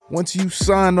Once you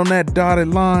signed on that dotted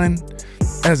line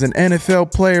as an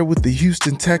NFL player with the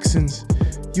Houston Texans,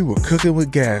 you were cooking with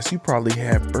gas. You probably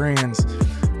had brands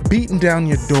beating down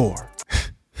your door.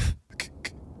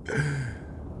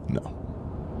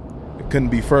 No, it couldn't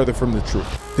be further from the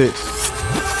truth. This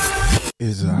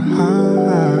is a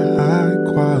high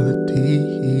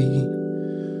quality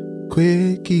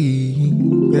quickie,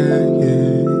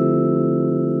 yeah.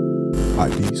 By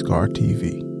B-Scar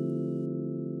TV.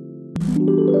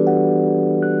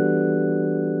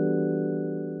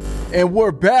 And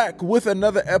we're back with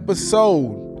another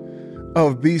episode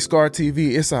of B-Scar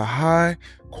TV. It's a high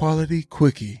quality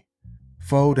quickie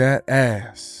for that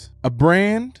ass. A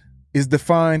brand is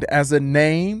defined as a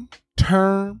name,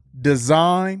 term,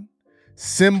 design,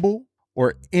 symbol,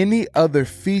 or any other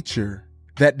feature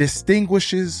that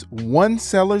distinguishes one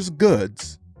seller's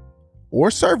goods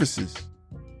or services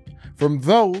from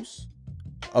those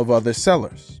of other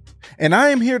sellers. And I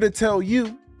am here to tell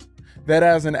you that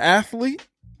as an athlete,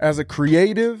 as a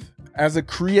creative, as a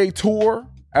creator,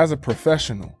 as a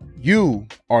professional, you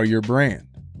are your brand.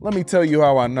 Let me tell you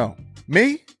how I know.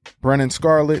 Me, Brennan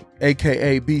Scarlett,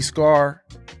 aka B-Scar,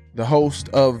 the host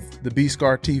of the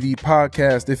B-Scar TV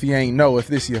podcast. If you ain't know, if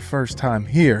this is your first time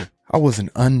here, I was an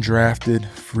undrafted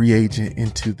free agent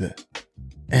into the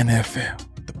NFL,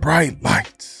 the bright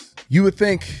lights. You would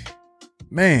think,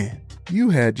 man,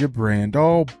 you had your brand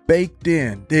all baked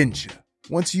in, didn't you?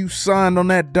 Once you signed on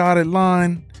that dotted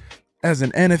line as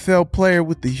an NFL player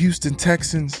with the Houston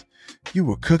Texans, you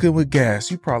were cooking with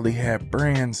gas. You probably had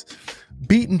brands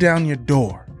beating down your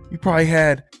door. You probably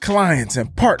had clients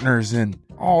and partners and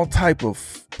all type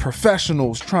of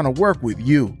professionals trying to work with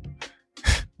you.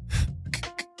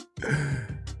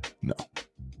 No,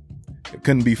 it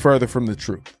couldn't be further from the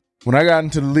truth. When I got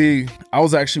into the league, I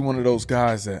was actually one of those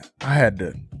guys that I had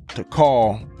to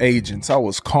call agents. I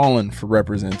was calling for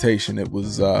representation. It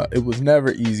was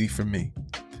never easy for me.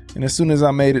 And as soon as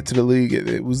I made it to the league,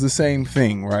 it was the same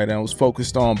thing, right? I was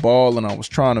focused on ball and I was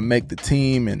trying to make the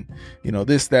team and,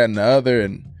 this, that, and the other.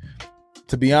 And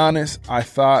to be honest, I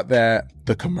thought that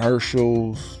the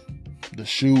commercials, the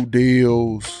shoe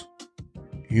deals,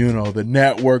 the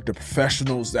network, the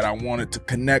professionals that I wanted to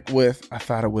connect with, I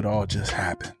thought it would all just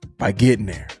happen by getting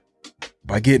there,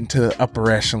 by getting to the upper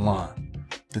echelon,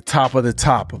 the top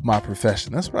of my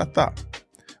profession. That's what I thought.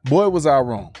 Boy, was I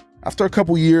wrong. After a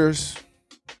couple years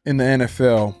in the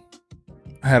NFL,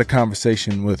 I had a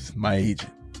conversation with my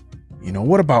agent.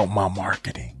 What about my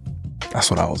marketing? That's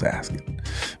what I was asking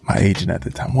my agent at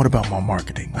the time. What about my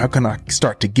marketing? How can I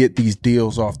start to get these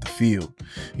deals off the field?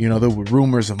 There were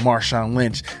rumors of Marshawn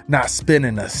Lynch not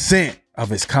spending a cent of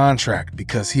his contract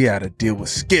because he had a deal with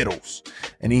Skittles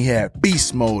and he had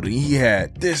beast mode and he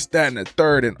had this, that, and the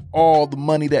third, and all the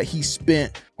money that he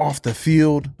spent off the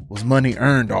field was money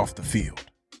earned off the field.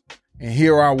 And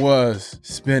here I was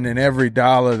spending every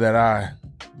dollar that I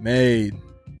made.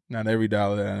 Not every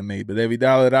dollar that I made, but every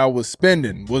dollar that I was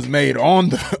spending was made on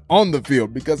the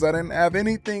field because I didn't have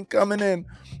anything coming in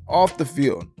off the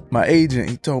field. My agent,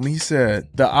 he told me, he said,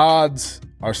 the odds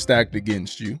are stacked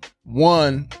against you.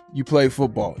 One, you play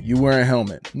football. You wear a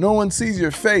helmet. No one sees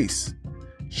your face.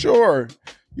 Sure,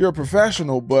 you're a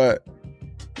professional, but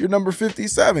you're number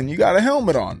 57. You got a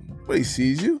helmet on. Nobody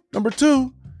sees you. Number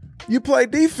two, you play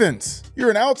defense.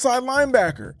 You're an outside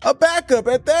linebacker, a backup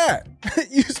at that.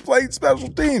 You just played special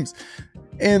teams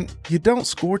and you don't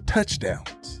score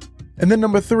touchdowns. And then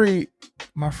number three,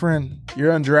 my friend,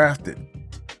 you're undrafted.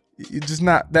 You're just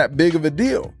not that big of a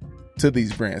deal to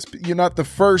these brands. You're not the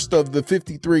first of the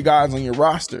 53 guys on your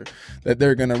roster that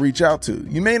they're going to reach out to.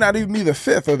 You may not even be the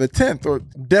 5th or the 10th, or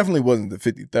definitely wasn't the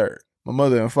 53rd. My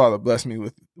mother and father blessed me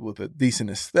with a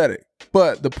decent aesthetic.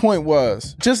 But the point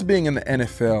was, just being in the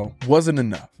NFL wasn't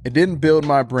enough. It didn't build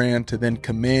my brand to then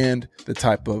command the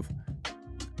type of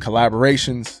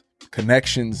collaborations,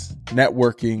 connections,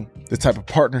 networking, the type of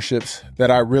partnerships that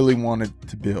I really wanted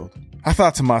to build. I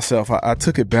thought to myself, I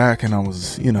took it back and I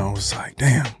was like,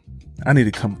 damn, I need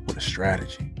to come up with a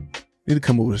strategy.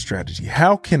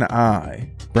 How can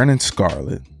I, Brennan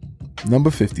Scarlett,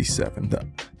 number 57, the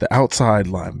outside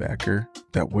linebacker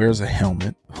that wears a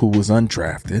helmet, who was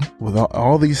undrafted, with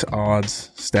all these odds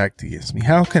stacked against me,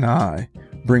 how can I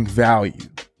bring value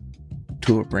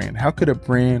to a brand? How could a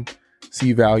brand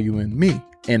see value in me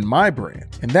and my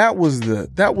brand? And that was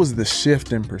the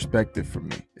shift in perspective for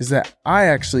me, is that I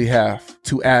actually have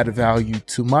to add value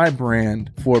to my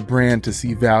brand for a brand to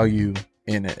see value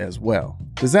in it as well.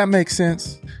 Does that make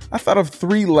sense? I thought of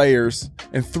 3 layers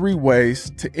and 3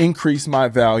 ways to increase my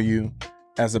value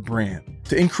as a brand,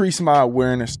 to increase my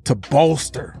awareness, to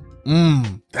bolster.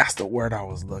 That's the word I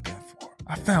was looking for.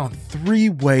 I found 3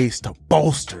 ways to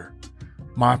bolster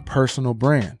my personal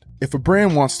brand. If a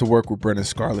brand wants to work with Brennan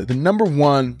Scarlett, then number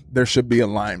 1, there should be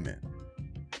alignment.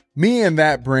 Me and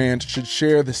that brand should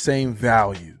share the same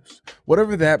values.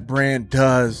 Whatever that brand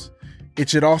does, it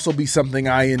should also be something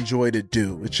I enjoy to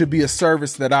do. It should be a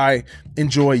service that I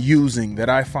enjoy using, that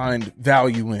I find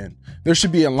value in. There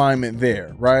should be alignment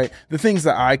there, right? The things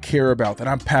that I care about, that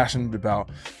I'm passionate about,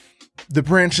 the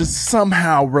brand should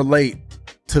somehow relate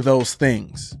to those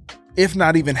things, if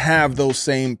not even have those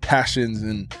same passions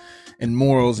and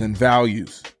morals and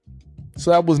values.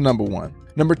 So that was number 1.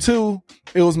 Number 2,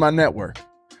 it was my network.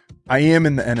 I am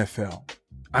in the NFL.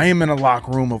 I am in a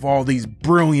locker room of all these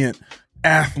brilliant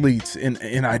athletes, and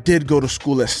I did go to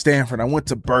school at Stanford. I went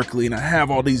to Berkeley, and I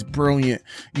have all these brilliant,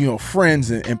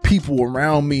 friends and people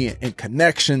around me and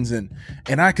connections, and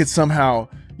I could somehow,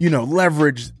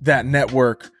 leverage that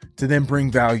network to then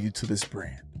bring value to this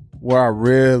brand. Where I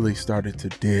really started to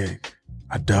dig,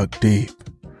 I dug deep.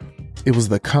 It was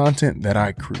the content that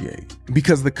I create,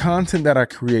 because the content that I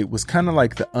create was kind of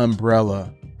like the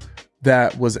umbrella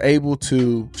that was able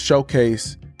to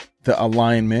showcase the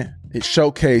alignment. It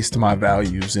showcased my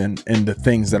values and the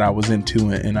things that I was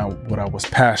into and what I was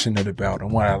passionate about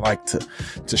and what I like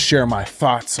to share my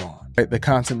thoughts on. Right? The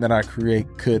content that I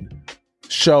create could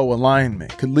show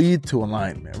alignment, could lead to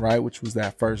alignment, right? Which was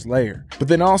that first layer. But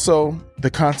then also the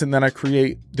content that I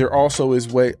create, there also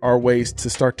are ways to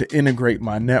start to integrate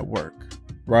my network,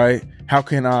 right? How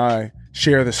can I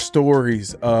share the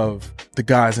stories of the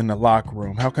guys in the locker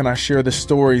room? How can I share the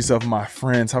stories of my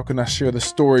friends? How can I share the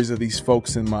stories of these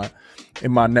folks in my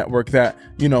network that,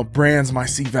 brands might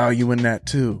see value in that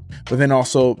too. But then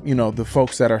also, the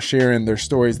folks that are sharing their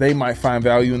stories, they might find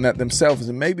value in that themselves.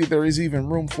 And maybe there is even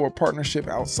room for a partnership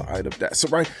outside of that.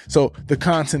 So the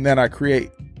content that I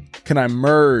create, can I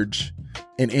merge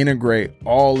and integrate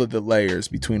all of the layers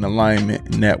between alignment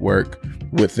and network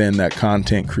within that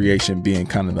content creation being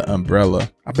kind of the umbrella?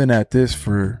 I've been at this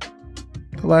for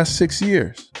the last 6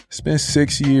 years. It's been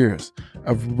 6 years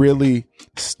of really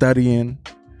studying,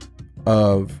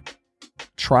 of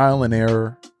trial and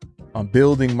error on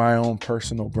building my own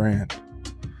personal brand,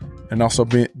 and also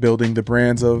building the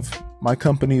brands of my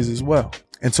companies as well.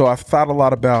 And so I've thought a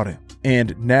lot about it.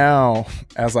 And now,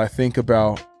 as I think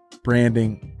about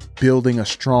branding, building a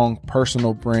strong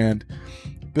personal brand,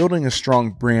 building a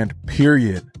strong brand,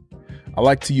 period, I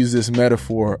like to use this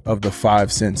metaphor of the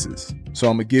 5 senses. So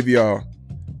I'm going to give y'all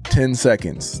 10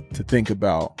 seconds to think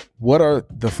about, what are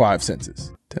the 5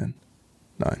 senses? 10,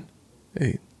 9,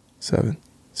 8, 7,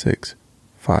 6,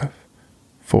 5,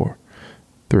 4,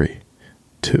 3,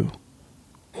 2,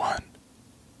 1,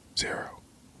 0.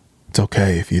 It's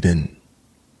okay if you didn't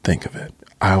think of it.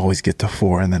 I always get to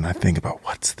 4 and then I think about,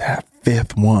 what's that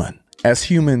 5th one? As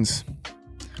humans,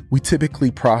 we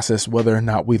typically process whether or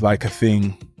not we like a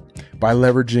thing by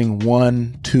leveraging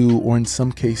 1, 2, or in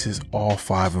some cases, all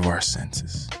 5 of our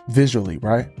senses. Visually,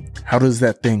 right? How does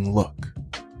that thing look?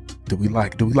 Do we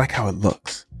like how it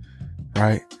looks?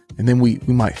 Right? And then we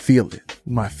might feel it.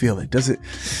 We might feel it. Does it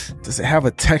have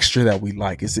a texture that we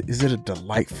like? Is it a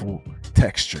delightful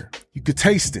texture? You could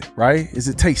taste it, right? Is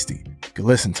it tasty? You could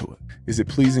listen to it. Is it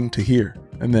pleasing to hear?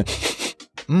 And then,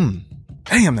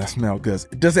 damn, that smell good.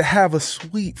 Does it have a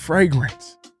sweet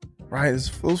fragrance? Right? It's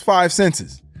those 5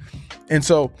 senses. And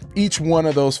so each one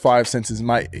of those 5 senses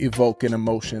might evoke an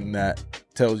emotion that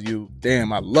tells you,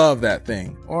 damn, I love that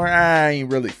thing, or I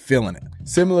ain't really feeling it.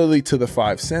 Similarly to the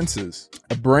 5 senses,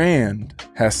 a brand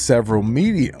has several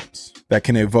mediums that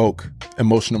can evoke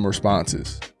emotional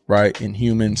responses, right? In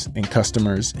humans, in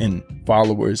customers, in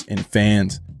followers, in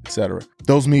fans, etc.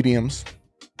 Those mediums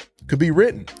could be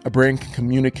written. A brand can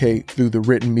communicate through the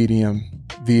written medium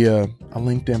via a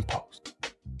LinkedIn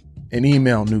post, an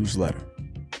email newsletter,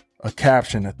 a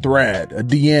caption, a thread, a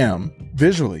DM,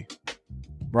 visually,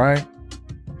 right?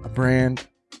 A brand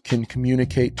can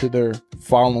communicate to their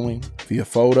following via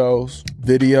photos,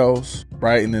 videos,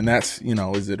 right? And then that's,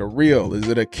 is it a reel? Is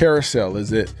it a carousel?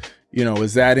 Is it,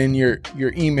 is that in your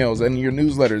emails and your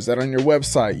newsletters? Is that on your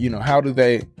website? How do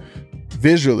they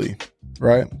visually,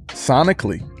 right?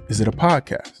 Sonically, is it a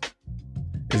podcast?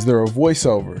 Is there a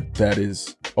voiceover that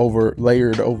is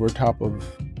layered over top of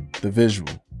the visual?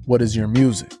 What is your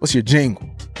music? What's your jingle?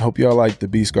 I hope y'all like the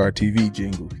B-Scar TV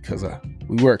jingle, because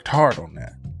we worked hard on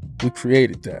that. We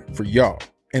created that for y'all.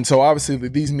 And so obviously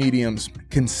these mediums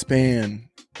can span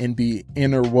and be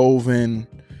interwoven,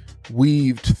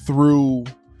 weaved through,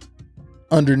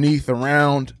 underneath,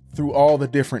 around, through all the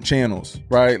different channels,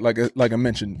 right? Like I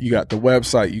mentioned, you got the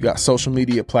website, you got social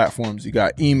media platforms, you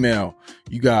got email,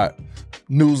 you got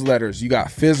newsletters, you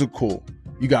got physical,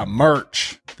 you got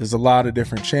merch. There's a lot of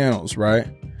different channels, right?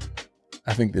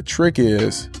 I think the trick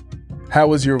is,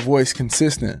 how is your voice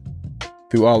consistent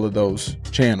through all of those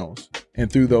channels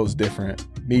and through those different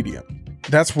mediums?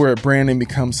 That's where branding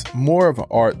becomes more of an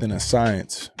art than a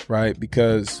science, right?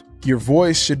 Because your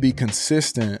voice should be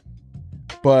consistent,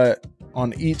 but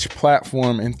on each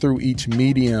platform and through each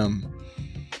medium,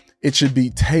 it should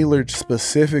be tailored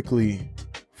specifically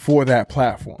for that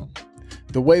platform.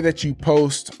 The way that you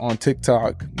post on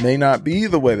TikTok may not be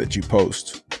the way that you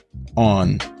post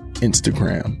on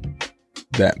Instagram.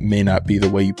 That may not be the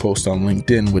way you post on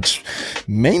LinkedIn, which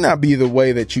may not be the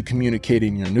way that you communicate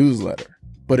in your newsletter.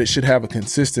 But it should have a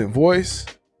consistent voice,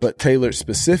 but tailored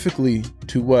specifically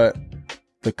to what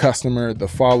the customer, the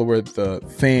follower, the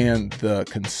fan, the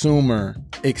consumer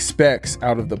expects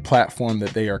out of the platform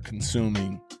that they are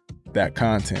consuming that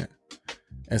content.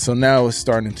 And so now it's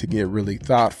starting to get really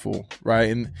thoughtful,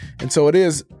 right? And so it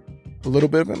is a little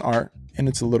bit of an art, and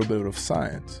it's a little bit of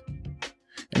science.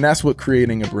 And that's what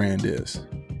creating a brand is.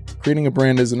 Creating a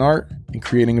brand is an art, and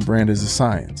creating a brand is a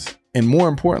science. And more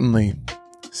importantly,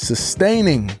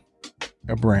 sustaining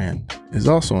a brand is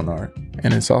also an art,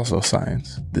 and it's also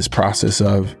science. This process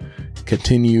of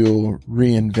continual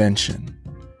reinvention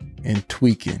and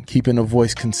tweaking, keeping a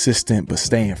voice consistent but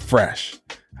staying fresh.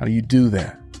 How do you do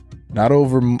that? Not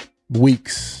over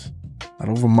weeks, not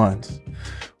over months.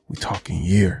 We're talking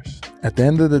years. At the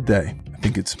end of the day, I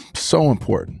think it's so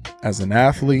important as an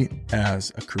athlete,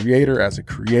 as a creator, as a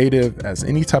creative, as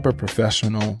any type of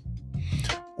professional,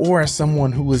 or as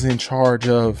someone who is in charge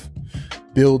of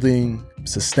building,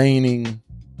 sustaining,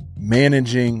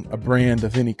 managing a brand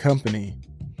of any company,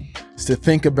 is to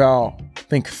think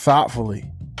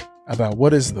thoughtfully about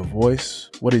what is the voice,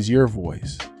 what is your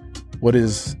voice, what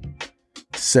is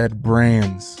said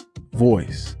brand's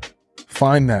voice.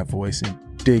 Find that voice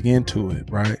and dig into it,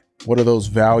 right? What are those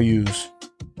values?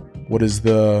 What is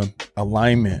the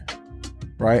alignment,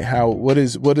 right? What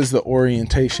is the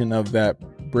orientation of that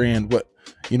brand? What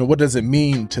does it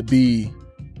mean to be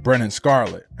Brennan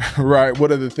Scarlett, right?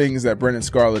 What are the things that Brennan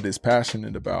Scarlett is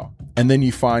passionate about? And then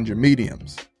you find your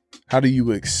mediums. How do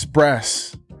I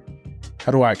express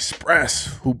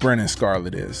who Brennan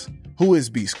Scarlett is? Who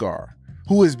is B-Scar?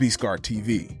 Who is B-Scar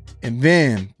TV? And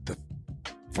then the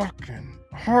fucking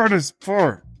hardest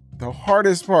part,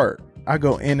 I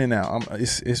go in and out.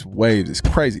 It's waves. It's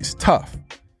crazy. It's tough,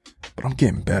 but I'm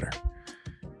getting better.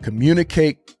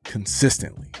 Communicate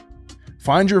consistently.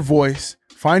 Find your voice,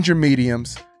 find your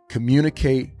mediums,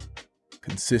 communicate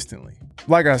consistently.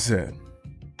 Like I said,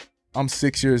 I'm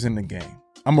 6 years in the game.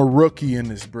 I'm a rookie in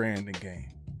this branding game.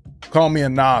 Call me a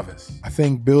novice. I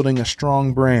think building a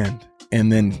strong brand and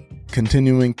then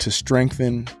continuing to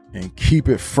strengthen and keep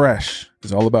it fresh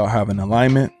is all about having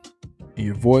alignment in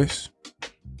your voice,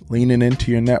 leaning into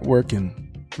your network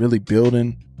and really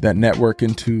building that network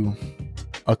into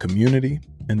a community.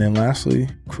 And then lastly,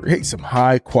 create some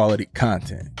high quality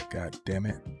content. God damn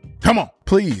it. Come on,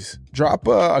 please drop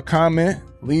a comment,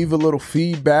 leave a little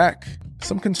feedback,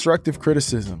 some constructive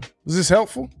criticism. Was this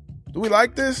helpful? Do we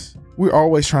like this? We're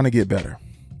always trying to get better.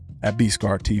 At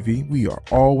B-Scar TV, we are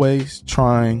always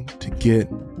trying to get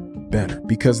better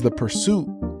because the pursuit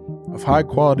of high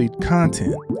quality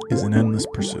content is an endless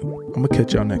pursuit. I'm gonna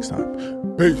catch y'all next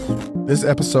time. Peace. This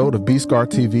episode of B-Scar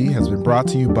TV has been brought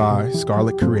to you by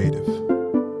Scarlet Creative.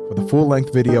 For the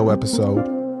full-length video episode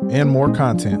and more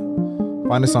content,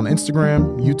 find us on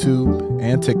Instagram, YouTube,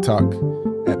 and TikTok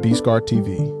at B-Scar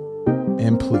TV.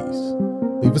 And please,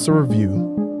 leave us a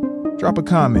review, drop a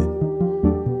comment.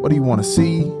 What do you want to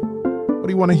see? What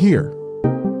do you want to hear?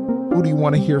 Who do you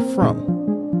want to hear from?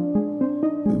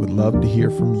 We would love to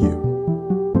hear from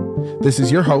you. This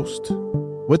is your host,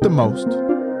 with the most,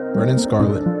 Brennan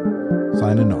Scarlett,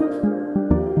 signing off.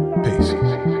 Peace.